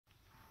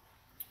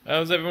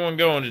How's everyone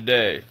going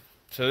today?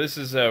 So this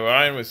is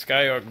Ryan with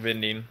Skyarc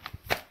Vending.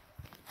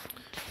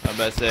 I'm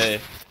about to say,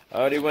 I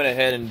already went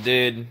ahead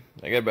and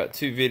I got about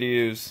 2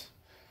 videos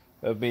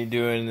of me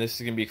doing this.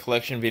 Is going to be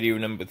collection video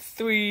number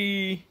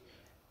 3.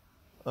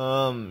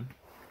 So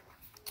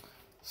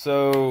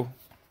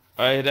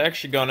I had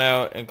actually gone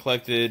out and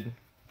collected,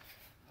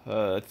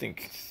 I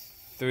think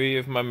 3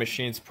 of my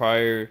machines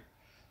prior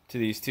to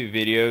these 2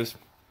 videos.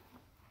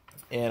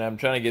 And I'm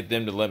trying to get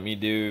them to let me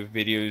do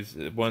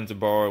videos. One's a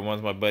bar,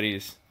 one's my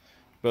buddy's,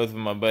 both of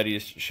my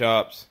buddy's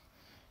shops.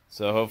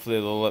 So hopefully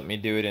they'll let me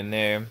do it in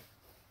there.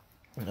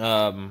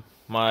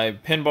 My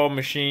pinball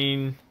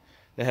machine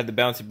that had the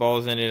bouncy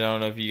balls in it, I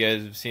don't know if you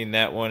guys have seen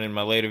that one in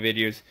my later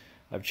videos.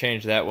 I've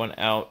changed that one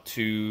out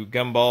to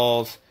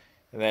gumballs,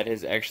 and that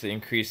has actually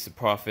increased the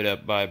profit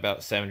up by about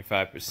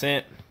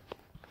 75%.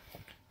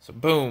 So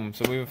boom,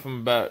 so we went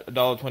from about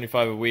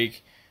 $1.25 a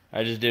week.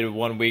 I just did it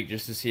 1 week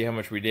just to see how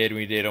much we did.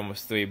 We did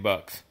almost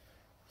 $3.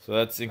 So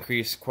that's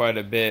increased quite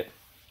a bit.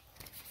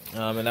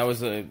 And that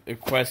was a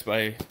request by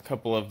a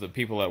couple of the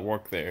people that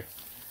work there.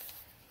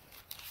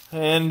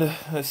 And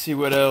let's see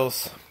what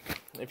else.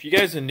 If you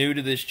guys are new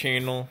to this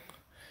channel,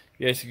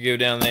 you guys can go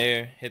down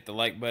there, hit the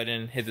like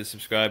button, hit the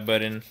subscribe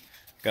button.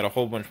 Got a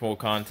whole bunch more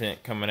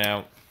content coming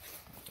out.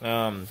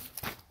 And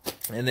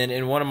then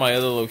in one of my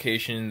other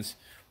locations,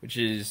 which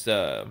is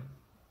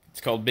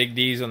it's called Big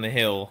D's on the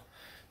Hill.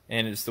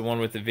 And it's the one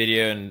with the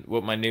video and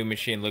what my new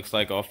machine looks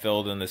like all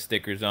filled and the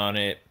stickers on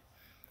it.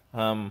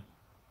 It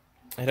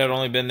had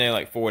only been there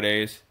like 4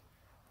 days.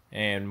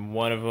 And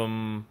one of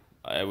them,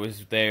 I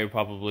was there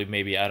probably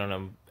maybe, I don't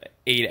know,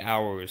 8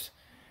 hours.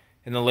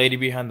 And the lady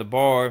behind the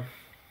bar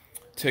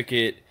took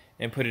it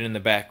and put it in the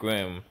back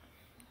room.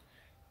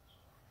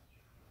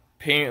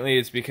 Apparently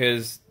it's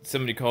because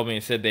somebody called me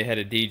and said they had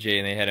a DJ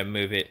and they had to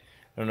move it.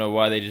 I don't know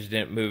why they just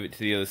didn't move it to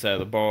the other side of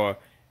the bar.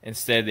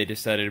 Instead, they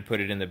decided to put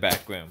it in the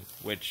back room,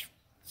 which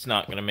it's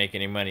not going to make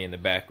any money in the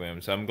back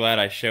room. So I'm glad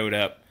I showed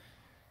up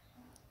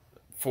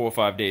 4 or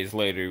 5 days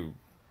later,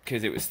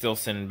 because it was still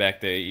sitting back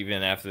there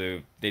even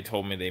after they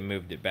told me they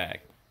moved it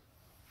back.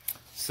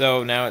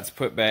 So now it's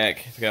put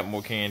back. It's got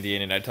more candy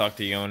in it. I talked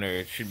to the owner.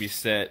 It should be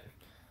set.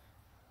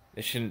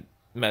 They shouldn't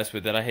mess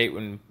with it. I hate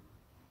when...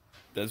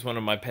 That's one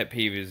of my pet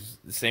peeves.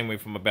 The same way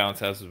from my bounce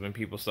house is when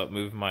people start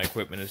moving my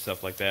equipment and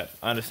stuff like that.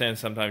 I understand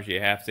sometimes you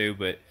have to,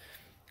 but...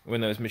 when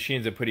those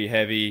machines are pretty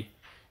heavy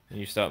and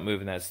you start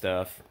moving that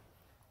stuff,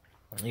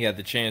 you got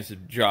the chance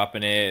of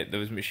dropping it.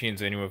 Those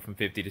machines are anywhere from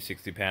 50 to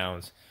 60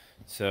 pounds.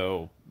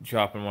 So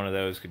dropping one of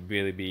those could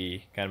really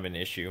be kind of an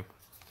issue.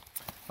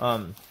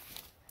 But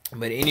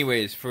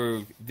anyways,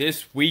 for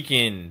this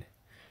weekend,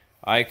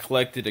 I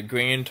collected a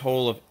grand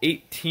total of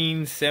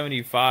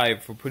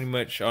 $18.75 for pretty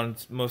much on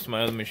most of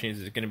my other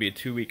machines. It's going to be a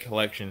 2-week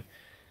collection.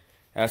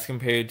 As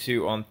compared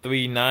to on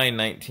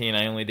 3/9/19,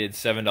 I only did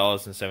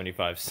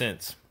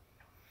 $7.75.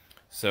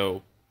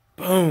 So,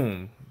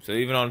 boom. So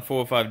even on 4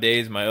 or 5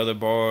 days, my other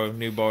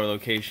new bar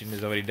location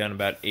has already done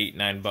about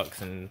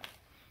 $8-9 in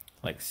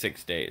like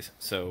 6 days.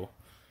 So,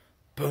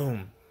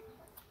 boom.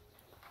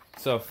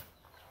 So,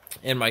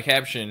 in my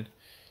caption,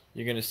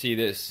 you're going to see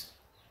this.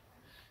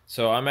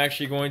 So I'm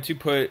actually going to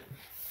put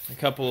a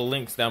couple of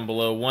links down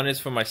below. One is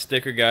for my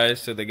sticker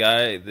guys. So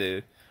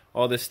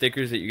all the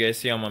stickers that you guys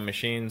see on my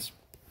machines,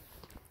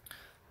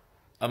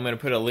 I'm going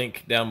to put a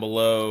link down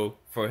below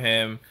for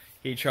him.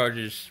 He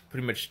charges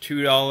pretty much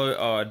 $2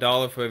 a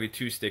dollar for every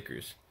 2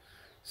 stickers.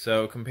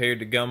 So compared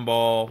to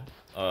Gumball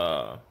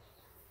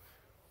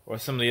or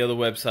some of the other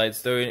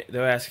websites,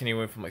 they're asking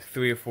anywhere from like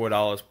 $3 or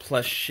 $4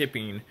 plus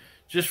shipping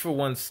just for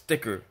 1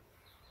 sticker.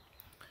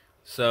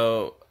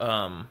 So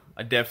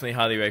I definitely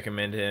highly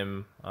recommend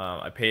him.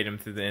 I paid him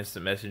through the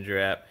Instant Messenger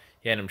app.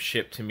 He had him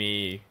shipped to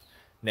me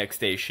next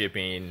day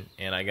shipping,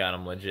 and I got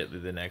him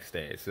legitly the next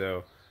day.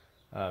 So.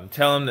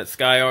 Tell him that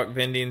Skyarc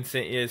Vending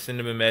sent you. Send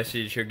him a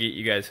message. He'll get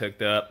you guys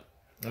hooked up.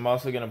 I'm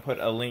also going to put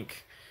a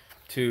link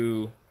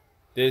to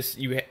this.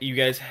 You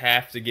guys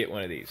have to get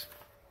one of these.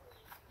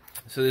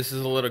 So this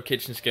is a little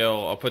kitchen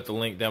scale. I'll put the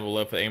link down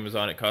below for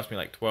Amazon. It cost me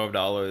like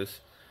 $12.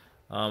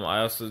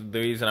 The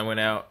reason I went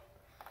out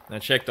and I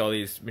checked all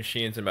these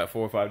machines in about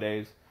 4 or 5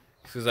 days is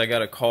because I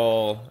got a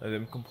call of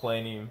them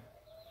complaining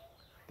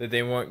that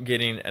they weren't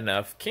getting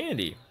enough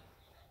candy.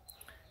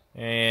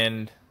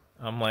 And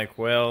I'm like,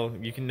 well,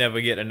 you can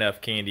never get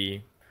enough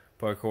candy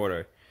per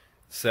quarter.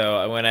 So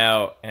I went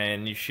out,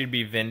 and you should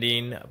be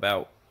vending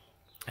about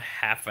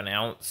 ½ an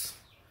ounce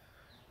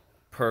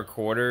per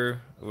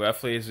quarter.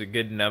 Roughly is a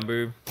good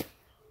number.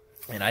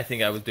 And I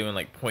think I was doing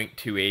like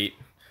 0.28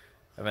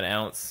 of an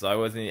ounce. So I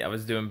was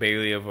doing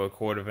barely over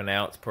 1/4 of an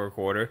ounce per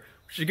quarter,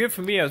 which is good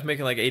for me. I was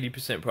making like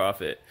 80%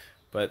 profit.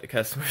 But the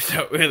customers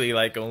don't really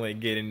like only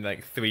getting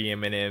like 3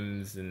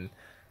 M&Ms and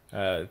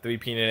 3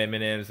 peanut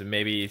M&Ms and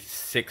maybe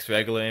 6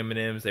 regular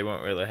M&Ms. They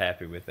weren't really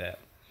happy with that.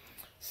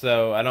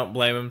 So I don't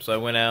blame them. So I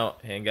went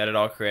out and got it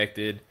all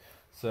corrected.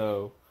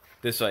 So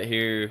this right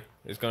here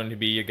is going to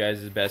be your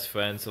guys' best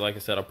friend. So like I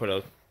said, I'll put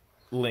a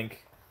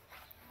link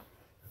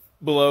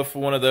below for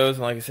one of those.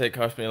 And like I said, it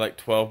cost me like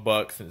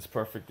 $12 and it's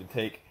perfect to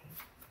take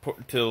to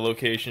the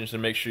locations to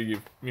make sure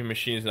your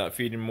machine's not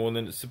feeding more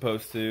than it's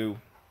supposed to,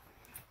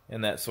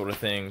 and that sort of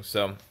thing.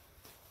 So,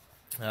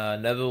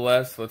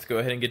 nevertheless, let's go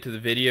ahead and get to the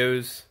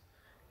videos,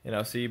 and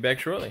I'll see you back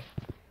shortly.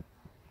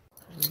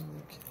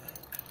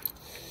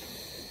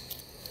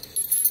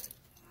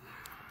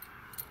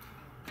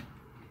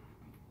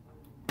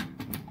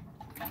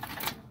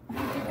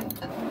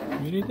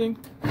 Anything?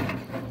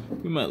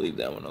 We might leave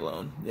that one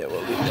alone. Yeah, we'll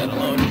leave that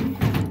alone.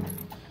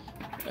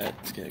 Alright,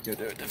 it's gonna go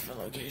to a different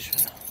location.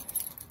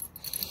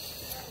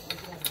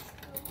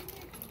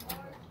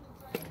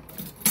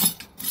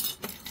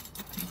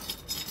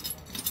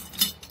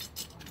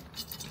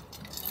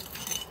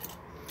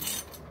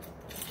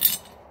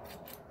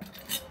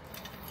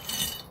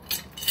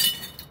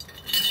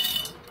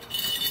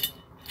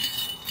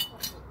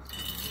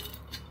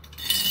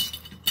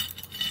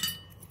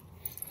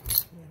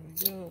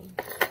 There we go.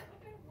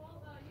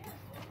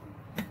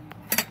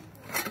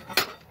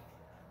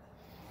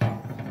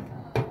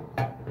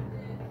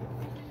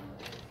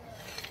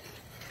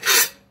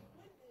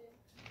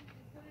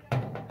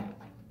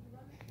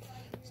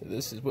 So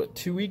this is what,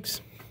 2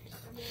 weeks?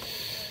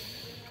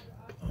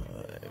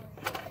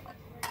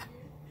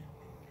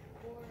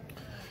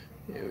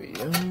 Here we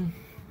go.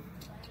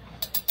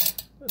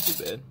 Not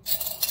too bad.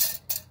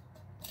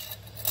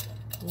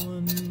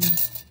 1,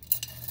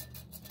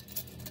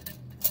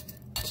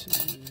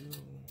 2,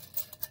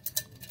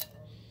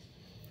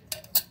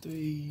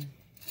 3.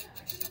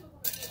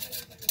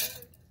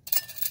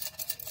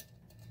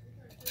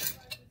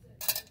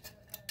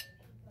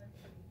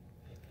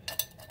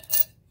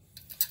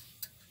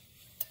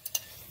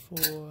 4,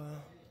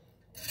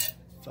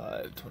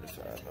 5,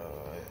 25. All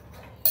right.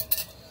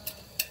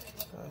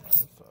 5,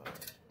 25.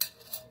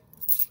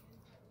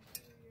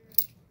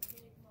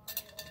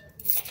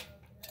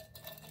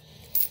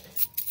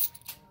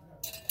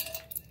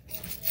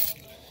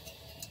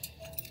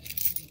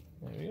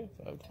 There we go.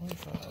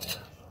 525.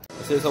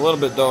 So it's a little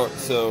bit dark,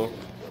 so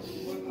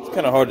it's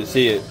kind of hard to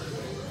see it.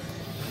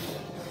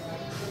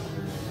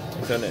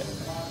 Isn't it?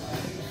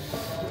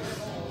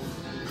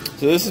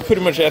 So this is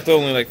pretty much after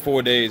only like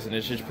 4 days, and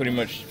it's just pretty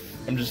much,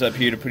 I'm just up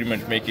here to pretty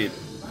much make it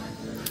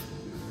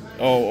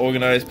all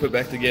organized, put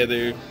back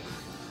together,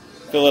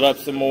 fill it up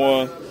some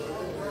more,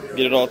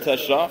 get it all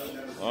touched off.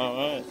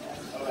 Alright.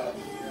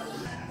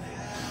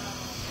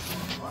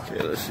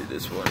 Okay, let's see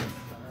this one.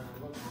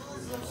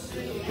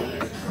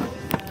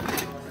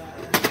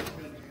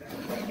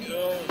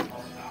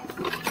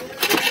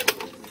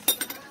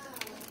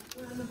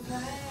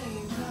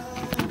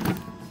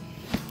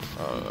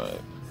 Alright.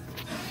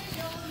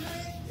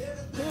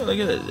 Oh, look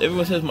at that.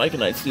 Everyone says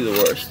Micanites do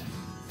the worst.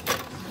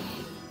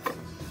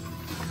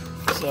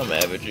 So I'm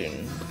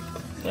averaging.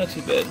 Not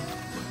too bad.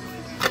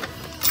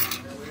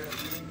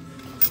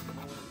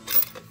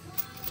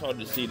 It's hard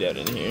to see that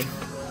in here.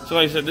 So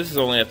like I said, this is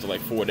only after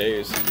like 4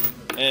 days.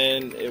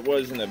 And it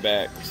was in the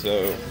back,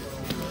 so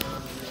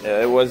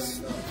yeah, it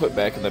was put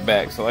back in the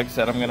back. So like I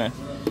said, I'm gonna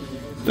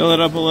fill it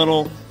up a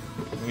little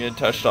and get it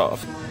touched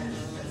off.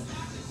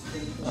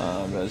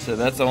 So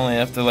that's only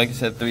after, like I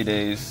said, 3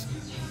 days.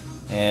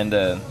 And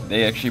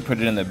they actually put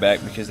it in the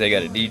back because they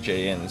got a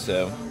DJ in,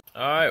 so.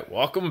 Alright,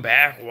 welcome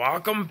back,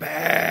 welcome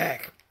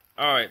back.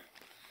 Alright,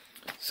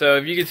 so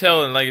if you can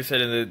tell, and like I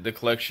said in the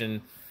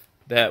collection,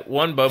 that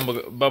one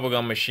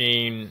bubblegum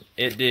machine,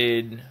 it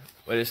did,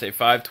 what did I say,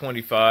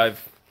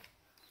 525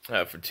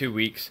 for 2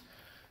 weeks.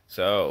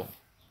 So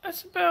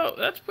that's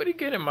pretty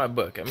good in my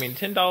book. I mean,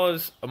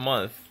 $10 a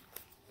month.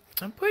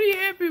 I'm pretty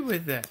happy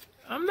with that.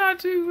 I'm not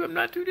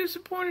too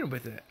disappointed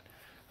with that.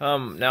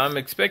 Now I'm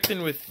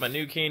expecting with my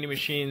new candy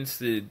machines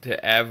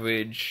to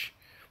average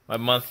my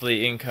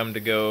monthly income to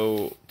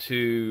go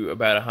to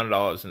about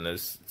 $100 in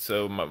this.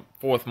 So my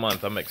 4th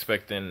month, I'm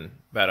expecting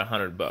about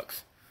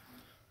 $100.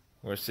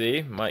 We'll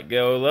see. Might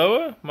go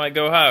lower, might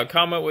go higher.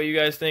 Comment what you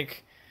guys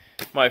think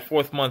my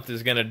 4th month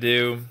is gonna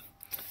do.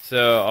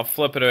 So I'll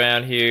flip it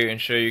around here and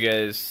show you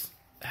guys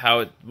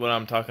what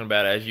I'm talking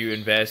about as you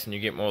invest and you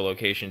get more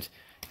locations,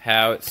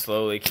 how it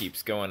slowly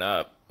keeps going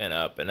up and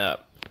up and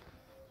up.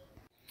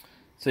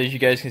 So as you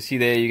guys can see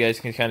there, you guys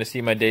can kind of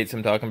see my dates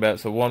I'm talking about.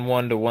 So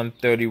 1/1 to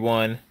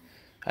 1/31,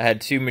 I had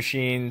 2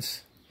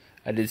 machines.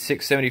 I did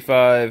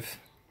 $675,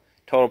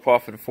 total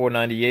profit of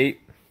 $498.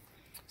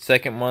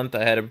 2nd month,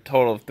 I had a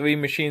total of 3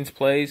 machines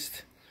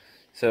placed.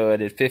 So I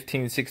did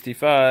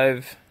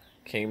 $1565,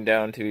 came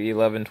down to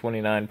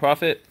 $1129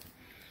 profit.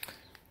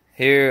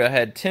 Here I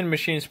had 10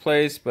 machines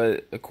placed,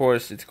 but of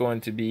course it's going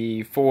to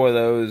be 4 of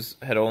those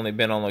had only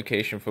been on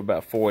location for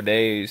about 4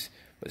 days,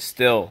 but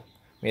still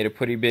made a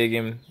pretty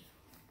big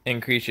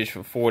increase just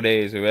for 4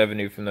 days of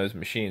revenue from those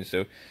machines.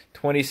 So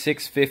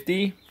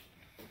 $26.50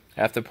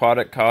 after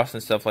product costs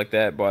and stuff like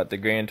that brought the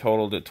grand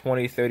total to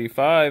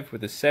 $20.35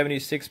 with a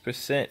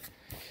 76%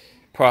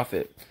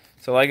 profit.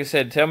 So like I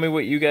said, tell me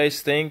what you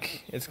guys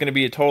think. It's going to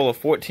be a total of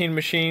 14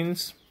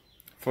 machines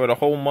for the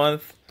whole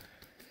month.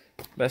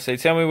 But I say,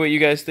 tell me what you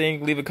guys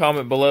think. Leave a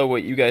comment below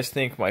what you guys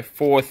think my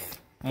 4th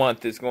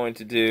month is going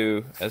to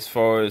do as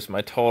far as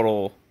my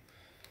total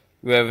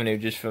revenue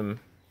just from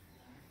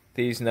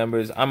these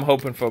numbers. I'm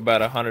hoping for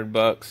about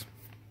 $100,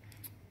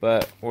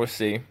 but we'll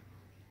see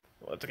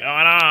what's going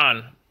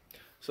on.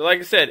 So like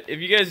I said, if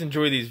you guys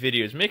enjoy these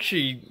videos, make sure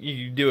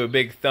you do a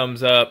big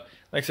thumbs up.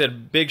 Like I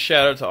said, big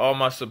shout out to all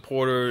my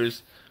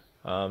supporters.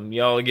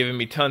 Y'all are giving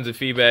me tons of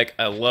feedback.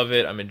 I love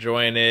it. I'm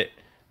enjoying it.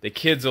 The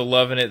kids are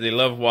loving it. They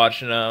love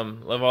watching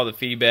them. Love all the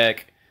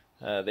feedback.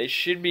 They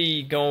should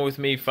be going with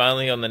me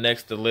finally on the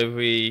next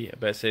delivery. I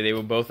bet say they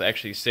were both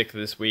actually sick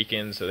this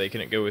weekend, so they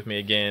couldn't go with me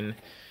again.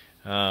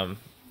 Kind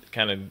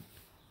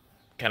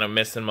of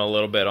missing them a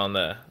little bit on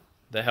the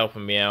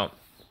helping me out.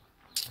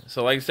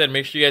 So like I said,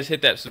 make sure you guys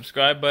hit that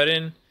subscribe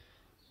button.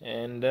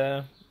 And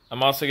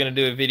I'm also going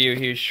to do a video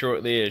here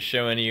shortly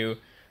showing you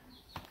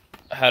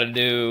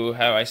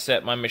how I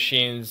set my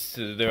machines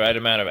to the right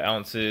amount of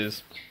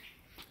ounces.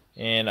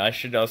 And I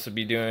should also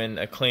be doing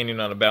a cleaning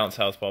on a bounce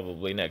house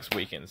probably next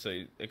weekend. So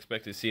you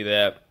expect to see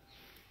that.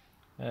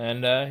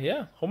 And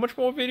yeah, a whole bunch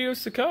more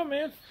videos to come,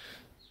 man.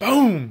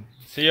 Boom!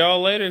 See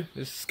y'all later.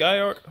 This is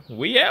skyarc.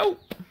 We out!